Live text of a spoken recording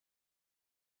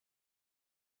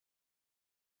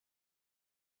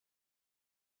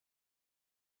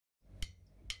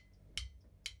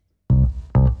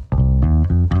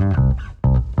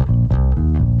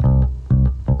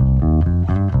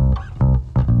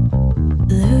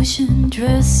illusion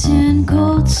dressed in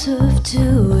gold serve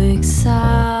to excite.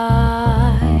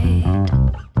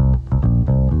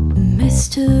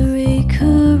 Mystery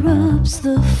corrupts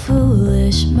the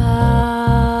foolish mind.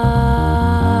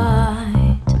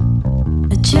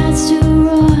 A chance to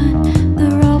run,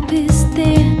 the rope is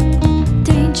thin.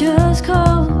 Danger's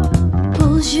cold,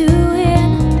 pulls you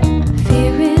in.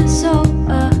 Fear is all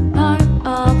a part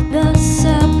of the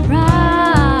surprise.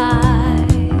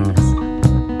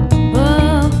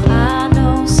 Oh, I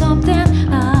know something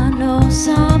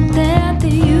that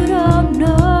you don't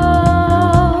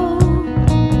know.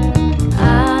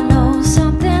 I know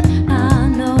something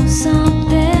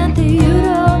that you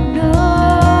don't know.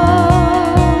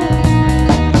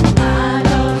 I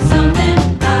know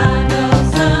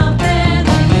something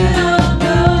that you don't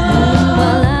know.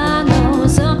 Well, I know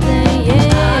something,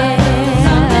 yeah. I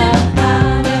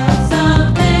know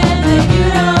something that you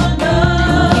don't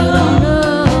know. You don't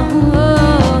know.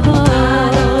 I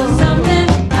know something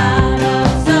that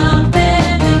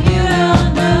you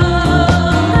don't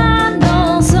know. I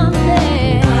know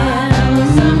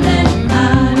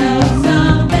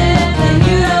something that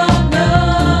you don't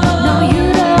know. No, you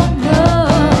don't know.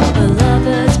 The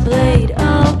lover's blade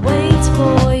awaits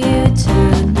for you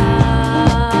tonight.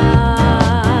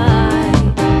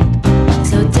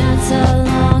 So dance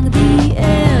along the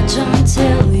edge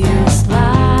until you slide.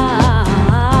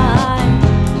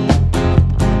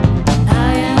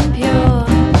 I am pure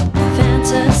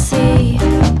fantasy.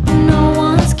 No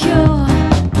one's cure,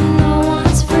 no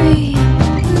one's free.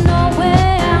 No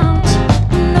way out,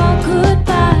 no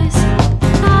goodbyes.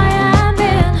 I am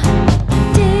in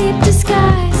deep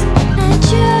disguise, and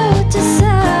you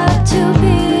decide to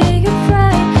be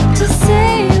afraid to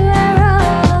see where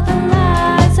all the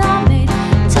lies are made.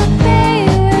 To be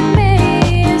with me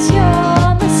is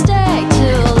your mistake.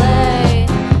 Too late,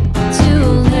 too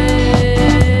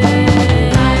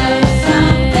late. I know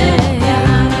something, yeah, I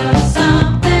know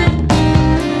something.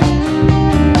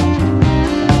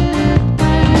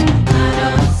 I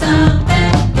know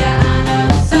something, yeah, I know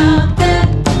something.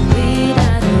 We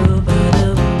don't know,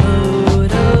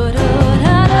 but I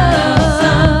know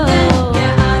something,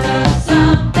 yeah, I know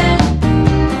something.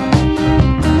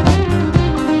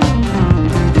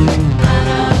 I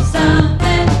know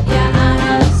something, yeah, I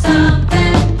know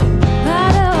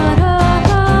something.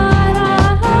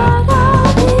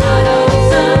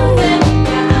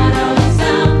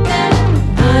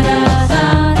 I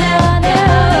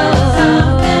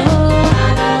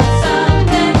know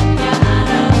something, yeah, I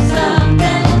know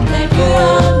something.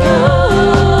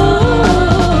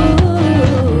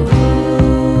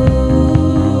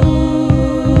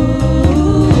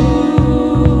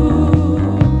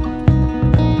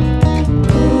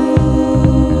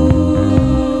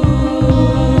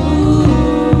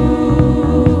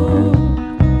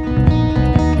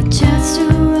 A chance to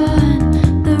run,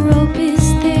 the rope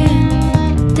is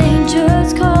thin.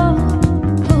 Danger's cold,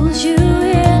 pulls you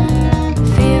in.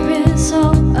 Fear is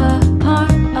all a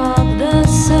part of the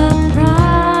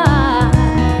surprise.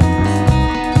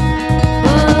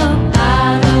 Oh,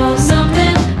 I know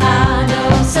something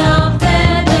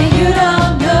that you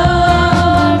don't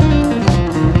know.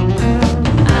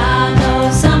 I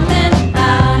know something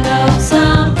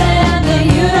that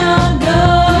you don't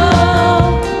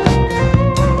know.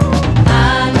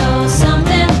 I know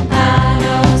something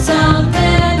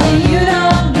that you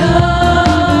don't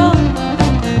know.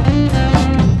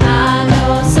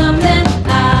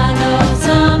 I know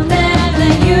something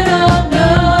that you don't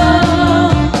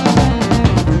know.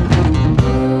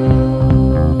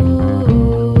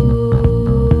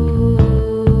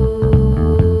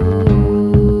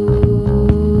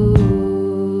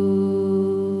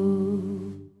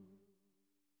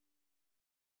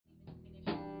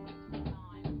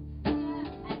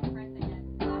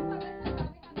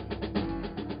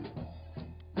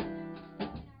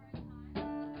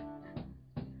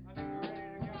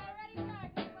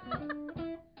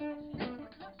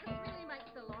 Really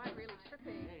makes the light really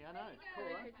trippy. Yeah, I know. It's cool,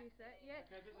 Really huh? produce it, yeah.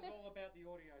 Okay, this is all about the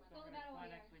audio. So All I'm about gonna explain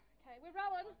audio. actually. Okay, we're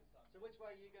rolling. So which way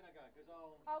are you going to go? Because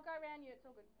I'll go around you, it's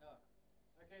all good. Oh.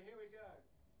 Okay, here we go.